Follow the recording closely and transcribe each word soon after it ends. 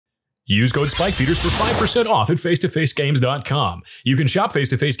Use code SPIKEFEEDERS for 5% off at face-to-facegames.com. You can shop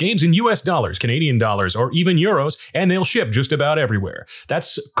face-to-face games in US dollars, Canadian dollars, or even euros, and they'll ship just about everywhere.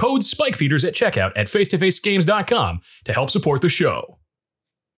 That's code SPIKEFEEDERS at checkout at face-to-facegames.com to help support the show.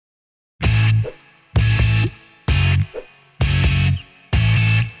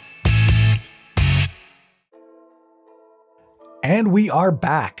 And we are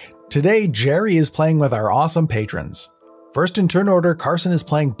back. Today, Jerry is playing with our awesome patrons. First in turn order, Carson is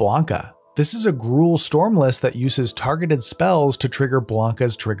playing Blanka. This is a Gruul Storm list that uses targeted spells to trigger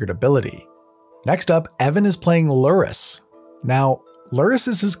Blanka's triggered ability. Next up, Evan is playing Lurrus. Now, Lurrus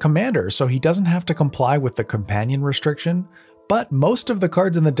is his commander, so he doesn't have to comply with the companion restriction, but most of the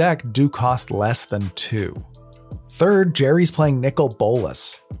cards in the deck do cost less than 2. Third, Jerry's playing Nicol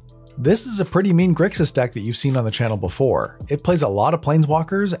Bolas. This is a pretty mean Grixis deck that you've seen on the channel before. It plays a lot of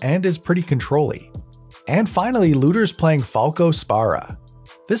Planeswalkers and is pretty control-y. And finally, Looter's playing Falco Spara.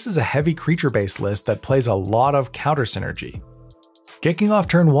 This is a heavy creature-based list that plays a lot of counter synergy. Kicking off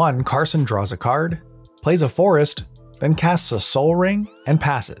turn 1, Carson draws a card, plays a forest, then casts a Soul Ring and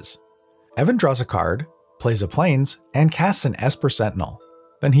passes. Evan draws a card, plays a Plains, and casts an Esper Sentinel.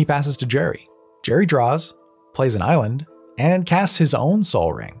 Then he passes to Jerry. Jerry draws, plays an island, and casts his own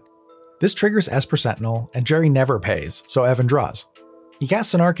Soul Ring. This triggers Esper Sentinel, and Jerry never pays, so Evan draws. He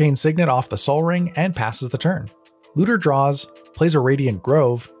casts an Arcane Signet off the Soul Ring and passes the turn. Looter draws, plays a Radiant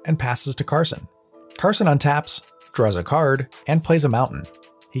Grove, and passes to Carson. Carson untaps, draws a card, and plays a Mountain.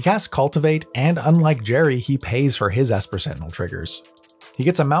 He casts Cultivate, and unlike Jerry, he pays for his Esper Sentinel triggers. He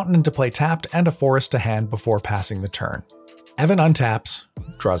gets a Mountain into play tapped and a Forest to hand before passing the turn. Evan untaps,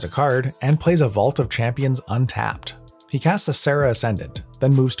 draws a card, and plays a Vault of Champions untapped. He casts a Serra Ascendant,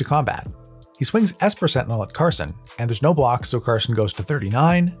 then moves to combat. He swings Esper Sentinel at Carson, and there's no block, so Carson goes to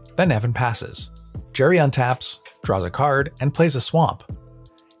 39, then Evan passes. Jerry untaps, draws a card, and plays a Swamp.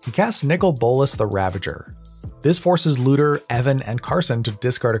 He casts Nicol Bolas the Ravager. This forces Looter, Evan, and Carson to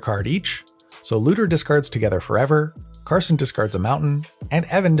discard a card each, so Looter discards Together Forever, Carson discards a Mountain, and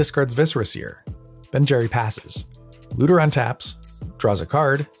Evan discards Viscera Seer. Then Jerry passes. Looter untaps, draws a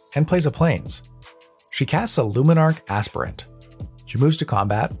card, and plays a Plains. She casts a Luminarch Aspirant. She moves to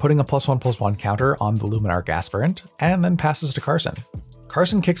combat, putting a +1/+1 counter on the Luminarch Aspirant, and then passes to Carson.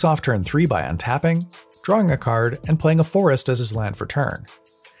 Carson kicks off turn 3 by untapping, drawing a card, and playing a forest as his land for turn.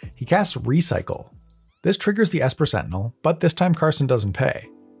 He casts Recycle. This triggers the Esper Sentinel, but this time Carson doesn't pay.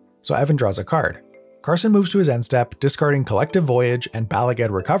 So Evan draws a card. Carson moves to his end step, discarding Collective Voyage and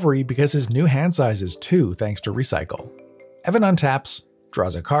Balagad Recovery because his new hand size is 2 thanks to Recycle. Evan untaps,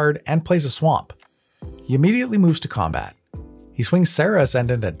 draws a card, and plays a Swamp. He immediately moves to combat. He swings Serra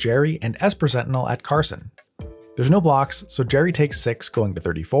Ascendant at Jerry and Esper Sentinel at Carson. There's no blocks, so Jerry takes 6 going to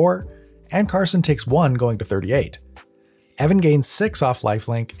 34, and Carson takes 1 going to 38. Evan gains 6 off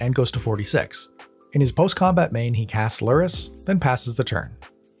lifelink and goes to 46. In his post-combat main, he casts Lurrus, then passes the turn.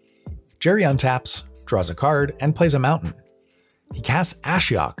 Jerry untaps, draws a card, and plays a Mountain. He casts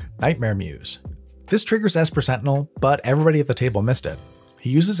Ashiok, Nightmare Muse. This triggers Esper Sentinel, but everybody at the table missed it. He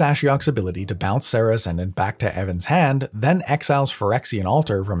uses Ashiok's ability to bounce Serra Ascendant back to Evan's hand, then exiles Phyrexian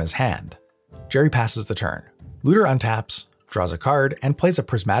Altar from his hand. Jerry passes the turn. Looter untaps, draws a card, and plays a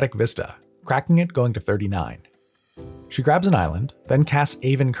Prismatic Vista, cracking it going to 39. She grabs an island, then casts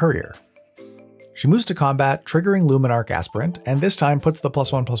Aven Courier. She moves to combat, triggering Luminarch Aspirant, and this time puts the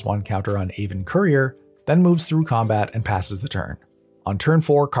 +1/+1 counter on Aven Courier, then moves through combat and passes the turn. On turn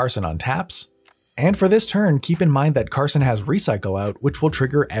 4, Carson untaps. And for this turn, keep in mind that Carson has Recycle out, which will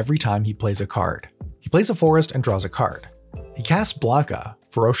trigger every time he plays a card. He plays a forest and draws a card. He casts Blanka,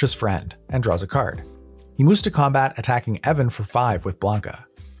 Ferocious Friend, and draws a card. He moves to combat, attacking Evan for 5 with Blanka.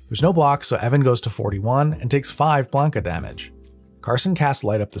 There's no block, so Evan goes to 41 and takes 5 Blanka damage. Carson casts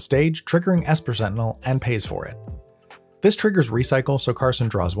Light Up the Stage, triggering Esper Sentinel, and pays for it. This triggers Recycle, so Carson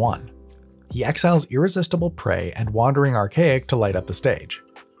draws 1. He exiles Irresistible Prey and Wandering Archaic to light up the stage.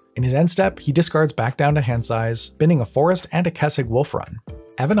 In his end step, he discards back down to hand size, binning a forest and a Kessig Wolfrun.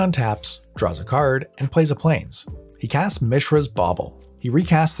 Evan untaps, draws a card, and plays a Plains. He casts Mishra's Bauble. He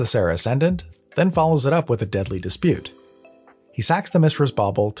recasts the Serra Ascendant, then follows it up with a Deadly Dispute. He sacks the Mishra's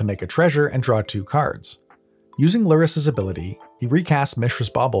Bauble to make a treasure and draw 2 cards. Using Lurrus' ability, he recasts Mishra's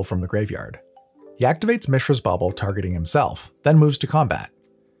Bauble from the graveyard. He activates Mishra's Bauble targeting himself, then moves to combat.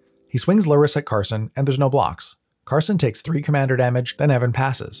 He swings Lurrus at Carson, and there's no blocks. Carson takes 3 commander damage, then Evan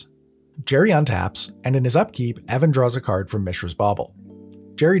passes. Jerry untaps, and in his upkeep, Evan draws a card from Mishra's Bauble.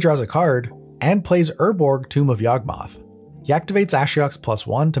 Jerry draws a card, and plays Urborg, Tomb of Yawgmoth. He activates Ashiok's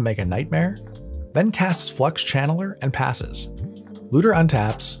 +1 to make a Nightmare, then casts Flux Channeler and passes. Looter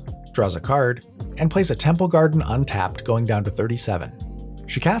untaps, draws a card, and plays a Temple Garden untapped going down to 37.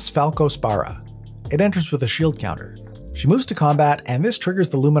 She casts Falco Spara. It enters with a shield counter. She moves to combat, and this triggers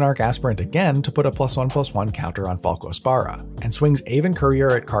the Luminarch Aspirant again to put a +1/+1 counter on Falco Spara, and swings Aven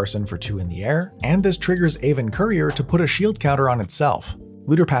Courier at Carson for 2 in the air, and this triggers Aven Courier to put a shield counter on itself.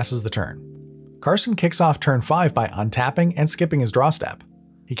 Looter passes the turn. Carson kicks off turn 5 by untapping and skipping his draw step.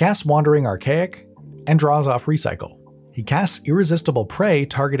 He casts Wandering Archaic and draws off Recycle. He casts Irresistible Prey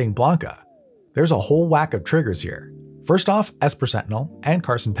targeting Blanka. There's a whole whack of triggers here. First off, Esper Sentinel, and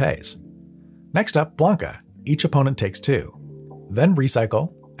Carson pays. Next up, Blanka. Each opponent takes 2. Then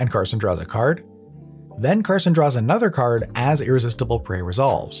Recycle, and Carson draws a card. Then Carson draws another card as Irresistible Prey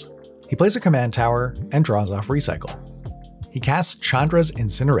resolves. He plays a command tower and draws off Recycle. He casts Chandra's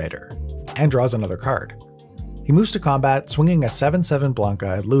Incinerator and draws another card. He moves to combat, swinging a 7/7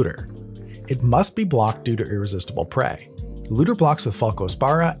 Blanka at Looter. It must be blocked due to Irresistible Prey. Looter blocks with Falco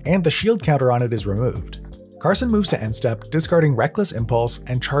Spara, and the shield counter on it is removed. Carson moves to end step, discarding Reckless Impulse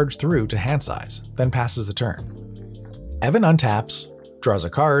and Charge Through to hand size, then passes the turn. Evan untaps, draws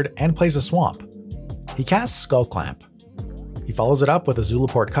a card, and plays a swamp. He casts Skull Clamp. He follows it up with a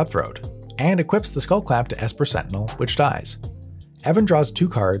Zulaport Cutthroat, and equips the Skull Clamp to Esper Sentinel, which dies. Evan draws 2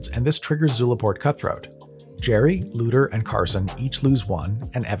 cards, and this triggers Zulaport Cutthroat. Jerry, Looter, and Carson each lose 1,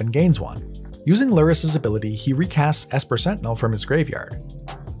 and Evan gains 1. Using Lurrus' ability, he recasts Esper Sentinel from his graveyard.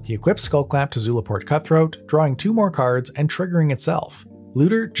 He equips Skullclamp to Zulaport Cutthroat, drawing 2 more cards and triggering itself.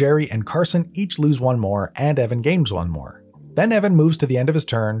 Looter, Jerry, and Carson each lose 1 more, and Evan gains 1 more. Then Evan moves to the end of his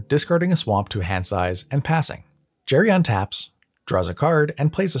turn, discarding a swamp to hand size and passing. Jerry untaps, draws a card,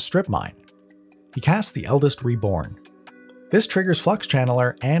 and plays a Strip Mine. He casts the Eldest Reborn. This triggers Flux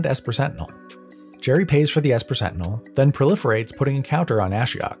Channeler and Esper Sentinel. Jerry pays for the Esper Sentinel, then proliferates, putting a counter on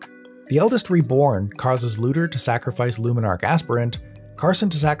Ashiok. The Eldest Reborn causes Looter to sacrifice Luminarch Aspirant, Carson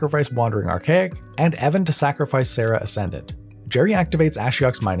to sacrifice Wandering Archaic, and Evan to sacrifice Serra Ascendant. Jerry activates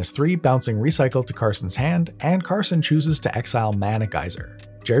Ashiok's -3, bouncing Recycle to Carson's hand, and Carson chooses to exile Mana Geyser.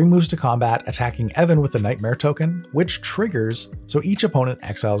 Jerry moves to combat, attacking Evan with the Nightmare token, which triggers, so each opponent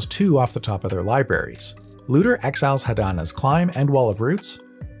exiles 2 off the top of their libraries. Looter exiles Hadana's Climb and Wall of Roots,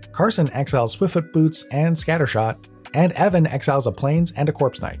 Carson exiles Swiftfoot Boots and Scattershot, and Evan exiles a Plains and a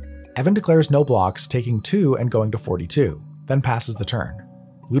Corpse Knight. Evan declares no blocks, taking 2 and going to 42, then passes the turn.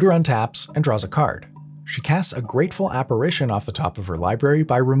 Looter untaps and draws a card. She casts a Grateful Apparition off the top of her library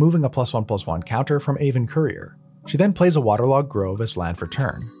by removing a +1/+1 counter from Aven Courier. She then plays a Waterlogged Grove as land for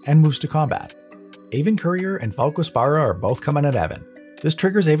turn, and moves to combat. Aven Courier and Falco Spara are both coming at Evan. This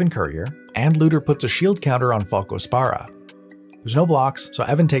triggers Aven Courier, and Looter puts a shield counter on Falco Spara. There's no blocks, so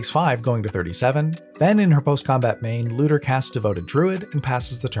Evan takes 5, going to 37. Then in her post-combat main, Looter casts Devoted Druid and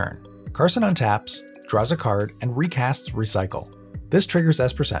passes the turn. Carson untaps, draws a card, and recasts Recycle. This triggers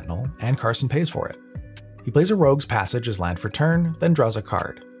Esper Sentinel, and Carson pays for it. He plays a Rogue's Passage as land for turn, then draws a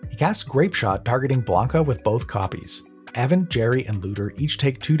card. He casts Grape Shot, targeting Blanka with both copies. Evan, Jerry, and Looter each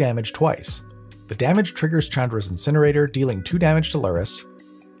take 2 damage twice. The damage triggers Chandra's Incinerator, dealing 2 damage to Lurrus,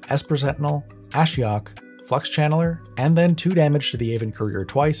 Esper Sentinel, Ashiok, Flux Channeler, and then 2 damage to the Aven Courier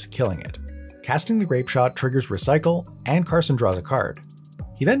twice, killing it. Casting the Grape Shot triggers Recycle, and Carson draws a card.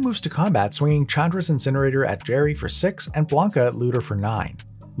 He then moves to combat, swinging Chandra's Incinerator at Jerry for 6 and Blanka at Looter for 9.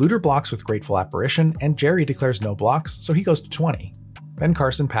 Looter blocks with Grateful Apparition, and Jerry declares no blocks, so he goes to 20. Then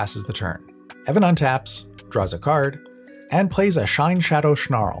Carson passes the turn. Evan untaps, draws a card, and plays a Shine Shadow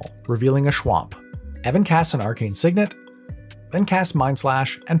Snarl, revealing a Schwamp. Evan casts an Arcane Signet, then casts Mind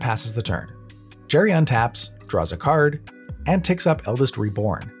Slash and passes the turn. Jerry untaps, draws a card, and ticks up Eldest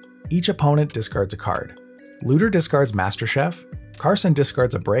Reborn. Each opponent discards a card. Looter discards Master Chef, Carson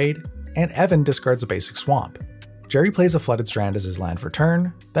discards a Braid, and Evan discards a basic Swamp. Jerry plays a Flooded Strand as his land for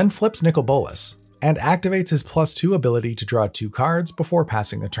turn, then flips Nicol Bolas, and activates his +2 ability to draw 2 cards before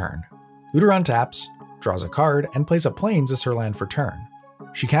passing the turn. Looter untaps, draws a card, and plays a Plains as her land for turn.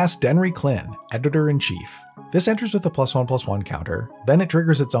 She casts Denry Klin, Editor-in-Chief. This enters with a +1/+1 counter, then it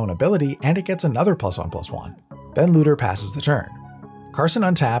triggers its own ability and it gets another +1/+1. Then Looter passes the turn. Carson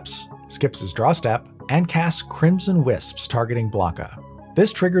untaps, skips his draw step, and casts Crimson Wisps targeting Blanka.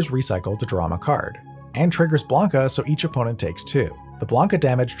 This triggers Recycle to draw him a card, and triggers Blanka so each opponent takes 2. The Blanka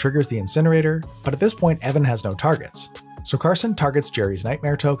damage triggers the Incinerator, but at this point Evan has no targets. So Carson targets Jerry's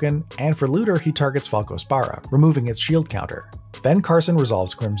Nightmare token, and for Looter he targets Falco Spara, removing its shield counter. Then Carson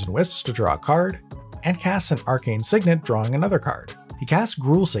resolves Crimson Wisps to draw a card, and casts an Arcane Signet, drawing another card. He casts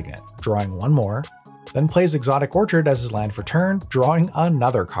Gruul Signet, drawing 1 more, then plays Exotic Orchard as his land for turn, drawing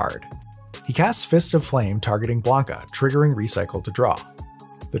another card. He casts Fists of Flame targeting Blanka, triggering Recycle to draw.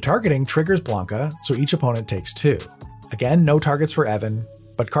 The targeting triggers Blanka, so each opponent takes 2. Again, no targets for Evan,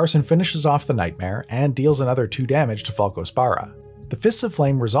 but Carson finishes off the Nightmare and deals another 2 damage to Falco Spara. The Fists of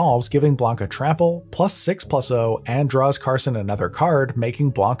Flame resolves, giving Blanka trample, +6/+0, and draws Carson another card,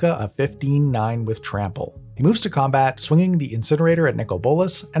 making Blanka a 15/9 with trample. He moves to combat, swinging the Incinerator at Nicol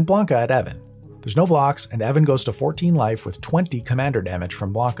Bolas and Blanka at Evan. There's no blocks, and Evan goes to 14 life with 20 commander damage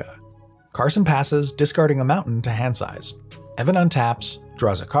from Blanka. Carson passes, discarding a mountain to hand size. Evan untaps,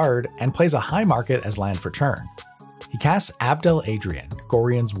 draws a card, and plays a High Market as land for turn. He casts Abdel Adrian,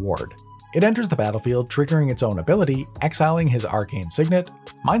 Gorian's Ward. It enters the battlefield, triggering its own ability, exiling his Arcane Signet,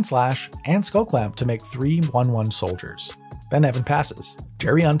 Mind Slash, and Skull Clamp to make 3 1/1 soldiers. Then Evan passes.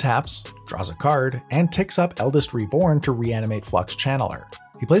 Jerry untaps, draws a card, and ticks up Eldest Reborn to reanimate Flux Channeler.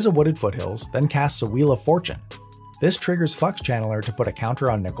 He plays a Wooded Foothills, then casts a Wheel of Fortune. This triggers Flux Channeler to put a counter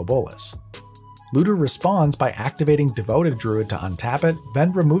on Nicol Bolas. Looter responds by activating Devoted Druid to untap it,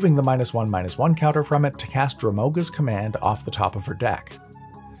 then removing the -1/-1 counter from it to cast Dramoga's Command off the top of her deck.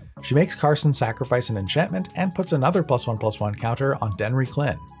 She makes Carson sacrifice an enchantment and puts another +1/+1 counter on Denry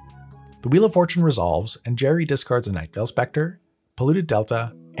Klin. The Wheel of Fortune resolves, and Jerry discards a Nightveil Spectre, Polluted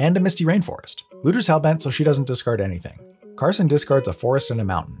Delta, and a Misty Rainforest. Looter's hellbent, so she doesn't discard anything. Carson discards a forest and a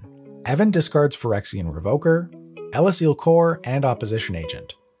mountain. Evan discards Phyrexian Revoker, Eliseel Core, and Opposition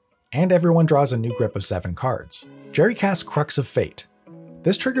Agent. And everyone draws a new grip of 7 cards. Jerry casts Crux of Fate.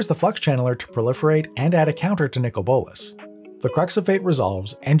 This triggers the Flux Channeler to proliferate and add a counter to Nicol Bolas. The Crux of Fate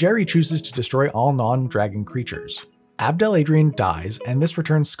resolves, and Jerry chooses to destroy all non-dragon creatures. Abdel Adrian dies, and this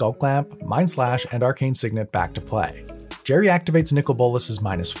returns Skull Clamp, Mind Slash, and Arcane Signet back to play. Jerry activates Nicol Bolas'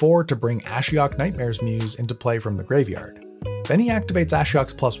 -4 to bring Ashiok Nightmare's Muse into play from the graveyard. Then he activates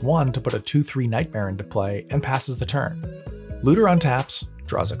Ashiok's +1 to put a 2/3 Nightmare into play and passes the turn. Looter untaps,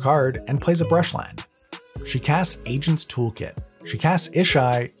 draws a card, and plays a Brushland. She casts Agent's Toolkit. She casts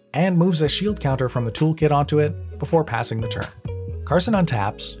Ishai, and moves a shield counter from the toolkit onto it before passing the turn. Carson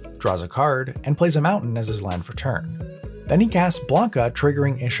untaps, draws a card, and plays a mountain as his land for turn. Then he casts Blanka,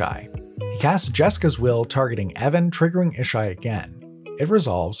 triggering Ishai. He casts Jeska's Will, targeting Evan, triggering Ishai again. It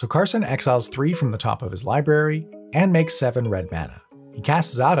resolves, so Carson exiles 3 from the top of his library and makes 7 red mana. He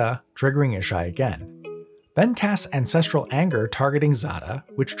casts Zada, triggering Ishai again. Then casts Ancestral Anger, targeting Zada,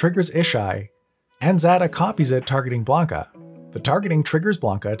 which triggers Ishai, and Zada copies it, targeting Blanka. The targeting triggers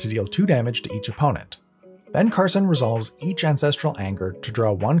Blanka to deal 2 damage to each opponent. Then Carson resolves each Ancestral Anger to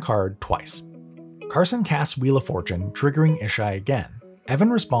draw 1 card twice. Carson casts Wheel of Fortune, triggering Ishai again.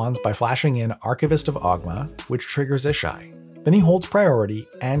 Evan responds by flashing in Archivist of Ogma, which triggers Ishai. Then he holds priority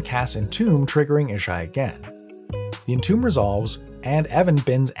and casts Entomb, triggering Ishai again. The Entomb resolves, and Evan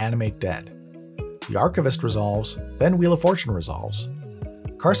bins Animate Dead. The Archivist resolves, then Wheel of Fortune resolves.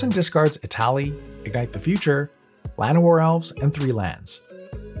 Carson discards Itali, Ignite the Future, Llanowar Elves, and 3 lands.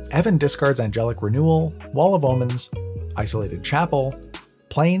 Evan discards Angelic Renewal, Wall of Omens, Isolated Chapel,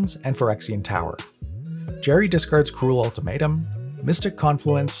 Plains, and Phyrexian Tower. Jerry discards Cruel Ultimatum, Mystic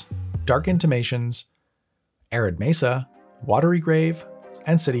Confluence, Dark Intimations, Arid Mesa, Watery Grave,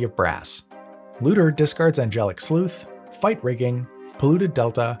 and City of Brass. Looter discards Angelic Sleuth, Fight Rigging, Polluted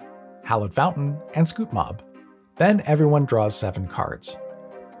Delta, Hallowed Fountain, and Scoot Mob. Then everyone draws 7 cards.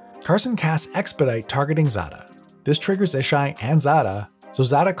 Carson casts Expedite, targeting Zada. This triggers Ishai and Zada, so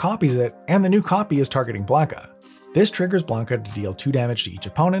Zada copies it, and the new copy is targeting Blanka. This triggers Blanka to deal 2 damage to each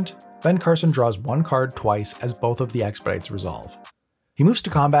opponent, then Carson draws 1 card twice as both of the Expedites resolve. He moves to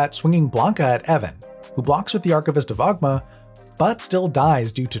combat, swinging Blanka at Evan, who blocks with the Archivist of Ogma, but still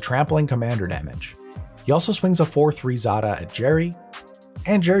dies due to trampling commander damage. He also swings a 4/3 Zada at Jerry,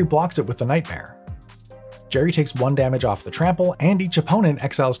 and Jerry blocks it with the Nightmare. Jerry takes 1 damage off the trample, and each opponent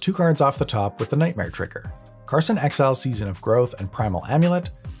exiles 2 cards off the top with the Nightmare trigger. Carson exiles Season of Growth and Primal Amulet,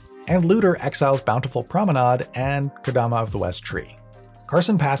 and Looter exiles Bountiful Promenade and Kodama of the West Tree.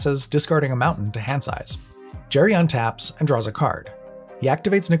 Carson passes, discarding a mountain to hand size. Jerry untaps and draws a card. He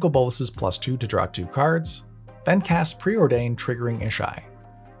activates Nicol Bolas' +2 to draw 2 cards, then casts Preordain, triggering Ishai.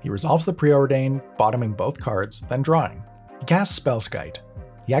 He resolves the Preordain, bottoming both cards, then drawing. He casts Spellskite.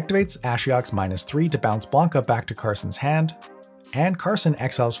 He activates Ashiok's -3 to bounce Blanka back to Carson's hand, and Carson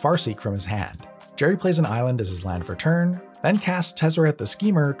exiles Farseek from his hand. Jerry plays an island as his land for turn, then casts Tezzeret the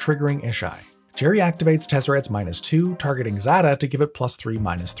Schemer, triggering Ishai. Jerry activates Tezzeret's -2, targeting Zada to give it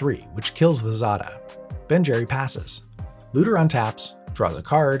 +3/-3, which kills the Zada. Then Jerry passes. Looter untaps, draws a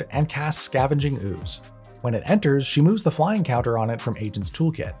card, and casts Scavenging Ooze. When it enters, she moves the flying counter on it from Agent's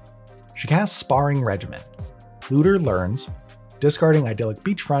Toolkit. She casts Sparring Regiment. Looter learns, discarding Idyllic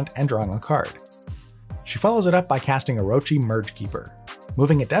Beachfront and drawing a card. She follows it up by casting Orochi Merge Keeper,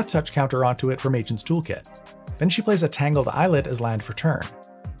 moving a Death Touch counter onto it from Agent's Toolkit. Then she plays a Tangled Islet as land for turn.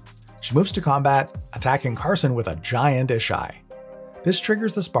 She moves to combat, attacking Carson with a giant Ishai. This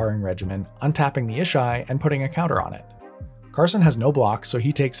triggers the Sparring Regimen, untapping the Ishai and putting a counter on it. Carson has no block, so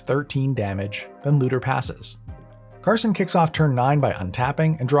he takes 13 damage, then Looter passes. Carson kicks off turn 9 by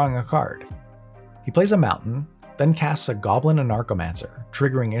untapping and drawing a card. He plays a Mountain, then casts a Goblin and Narcomancer,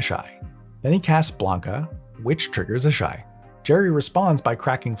 triggering Ishai. Then he casts Blanka, which triggers Ishai. Jerry responds by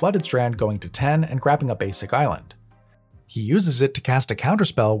cracking Flooded Strand, going to 10 and grabbing a basic island. He uses it to cast a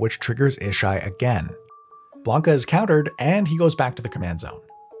counterspell which triggers Ishai again. Blanka is countered and he goes back to the command zone.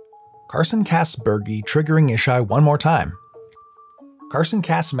 Carson casts Burgi, triggering Ishai one more time. Carson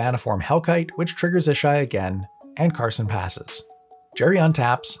casts Manaform Hellkite, which triggers Ishai again, and Carson passes. Jerry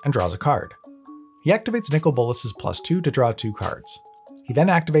untaps and draws a card. He activates Nicol Bolas' +2 to draw 2 cards. He then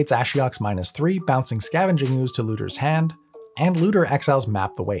activates Ashiok's -3, bouncing Scavenging Ooze to Looter's hand, and Looter exiles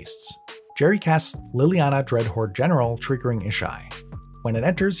Map the Wastes. Jerry casts Liliana Dreadhorde General, triggering Ishai. When it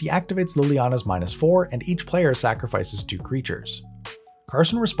enters, he activates Liliana's -4 and each player sacrifices 2 creatures.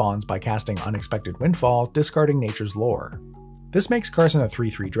 Carson responds by casting Unexpected Windfall, discarding Nature's Lore. This makes Carson a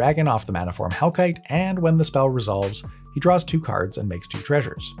 3/3 dragon off the Manaform Hellkite, and when the spell resolves, he draws 2 cards and makes 2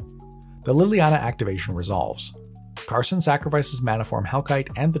 treasures. The Liliana activation resolves. Carson sacrifices Manaform Hellkite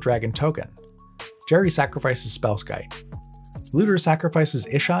and the dragon token. Jerry sacrifices Spellskite. Looter sacrifices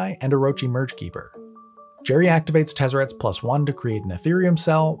Ishai and Orochi Mergekeeper. Jerry activates Tezzeret's +1 to create an Ethereum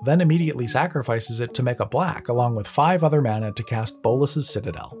cell, then immediately sacrifices it to make a black along with 5 other mana to cast Bolas'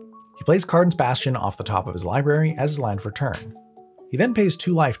 Citadel. He plays Carden's Bastion off the top of his library as his land for turn. He then pays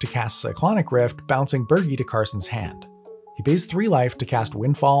 2 life to cast Cyclonic Rift, bouncing Burgi to Carson's hand. He pays 3 life to cast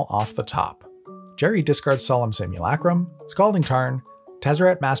Windfall off the top. Jerry discards Solemn Simulacrum, Scalding Tarn,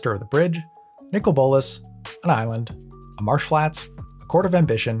 Tezzeret Master of the Bridge, Nicol Bolas, an island, a Marsh Flats, a Court of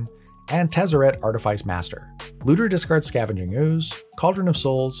Ambition, and Tezzeret Artifice Master. Looter discards Scavenging Ooze, Cauldron of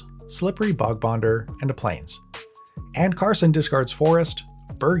Souls, Slippery Bogbonder, and a Plains. And Carson discards Forest,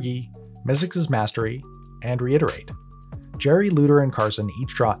 Burgi, Mizzix's Mastery, and Reiterate. Jerry, Looter, and Carson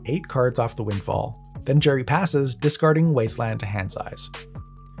each draw 8 cards off the Windfall, then Jerry passes, discarding Wasteland to hand size.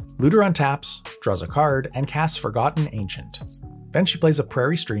 Looter untaps, draws a card, and casts Forgotten Ancient. Then she plays a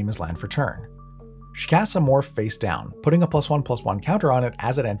Prairie Stream as land for turn. She casts a Morph face down, putting a +1/+1 counter on it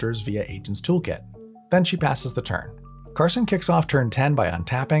as it enters via Agent's Toolkit. Then she passes the turn. Carson kicks off turn 10 by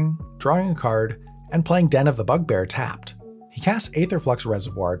untapping, drawing a card, and playing Den of the Bugbear tapped. He casts Aetherflux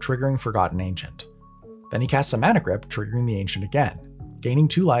Reservoir, triggering Forgotten Ancient. Then he casts a Mana Grip, triggering the Ancient again, gaining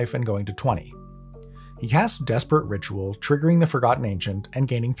 2 life and going to 20. He casts Desperate Ritual, triggering the Forgotten Ancient and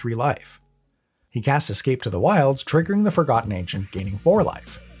gaining 3 life. He casts Escape to the Wilds, triggering the Forgotten Ancient, gaining 4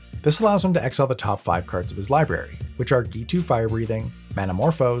 life. This allows him to exile the top 5 cards of his library, which are Gitu Firebreathing,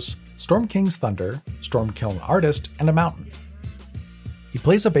 Manamorphose, Storm King's Thunder, Stormkiln Artist, and a Mountain. He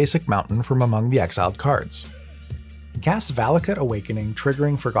plays a basic Mountain from among the exiled cards. He casts Valakut Awakening,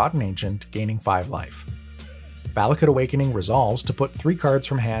 triggering Forgotten Ancient, gaining 5 life. Valakut Awakening resolves to put 3 cards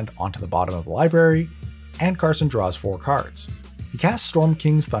from hand onto the bottom of the library, and Carson draws 4 cards. He casts Storm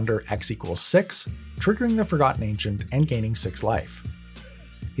King's Thunder X=6, triggering the Forgotten Ancient and gaining 6 life.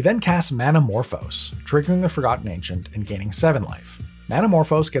 He then casts Manamorphose, triggering the Forgotten Ancient and gaining 7 life.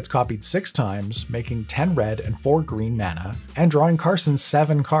 Manamorphose gets copied 6 times, making 10 red and 4 green mana, and drawing Carson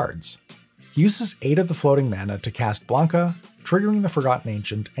 7 cards. He uses 8 of the floating mana to cast Blanka, triggering the Forgotten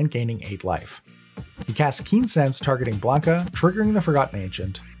Ancient and gaining 8 life. He casts Keen Sense, targeting Blanka, triggering the Forgotten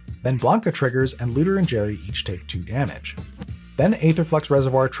Ancient, then Blanka triggers and Looter and Jerry each take 2 damage. Then Aetherflux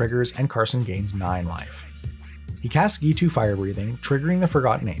Reservoir triggers and Carson gains 9 life. He casts Gitu Firebreathing, triggering the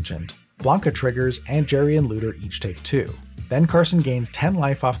Forgotten Ancient, Blanka triggers and Jerry and Looter each take 2. Then Carson gains 10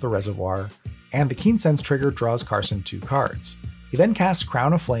 life off the reservoir, and the Keen Sense trigger draws Carson 2 cards. He then casts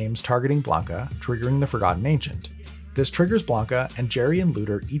Crown of Flames, targeting Blanka, triggering the Forgotten Ancient. This triggers Blanka, and Jerry and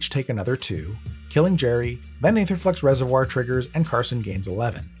Looter each take another 2, killing Jerry, then Aetherflux Reservoir triggers and Carson gains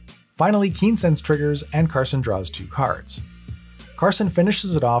 11. Finally, Keen Sense triggers and Carson draws 2 cards. Carson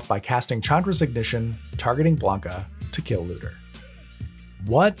finishes it off by casting Chandra's Ignition, targeting Blanka, to kill Looter.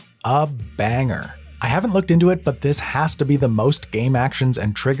 What a banger! I haven't looked into it, but this has to be the most game actions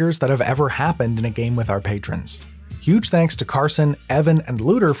and triggers that have ever happened in a game with our patrons. Huge thanks to Carson, Evan, and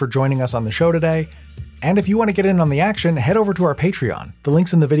Looter for joining us on the show today. And if you want to get in on the action, head over to our Patreon. The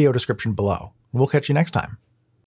link's in the video description below. We'll catch you next time.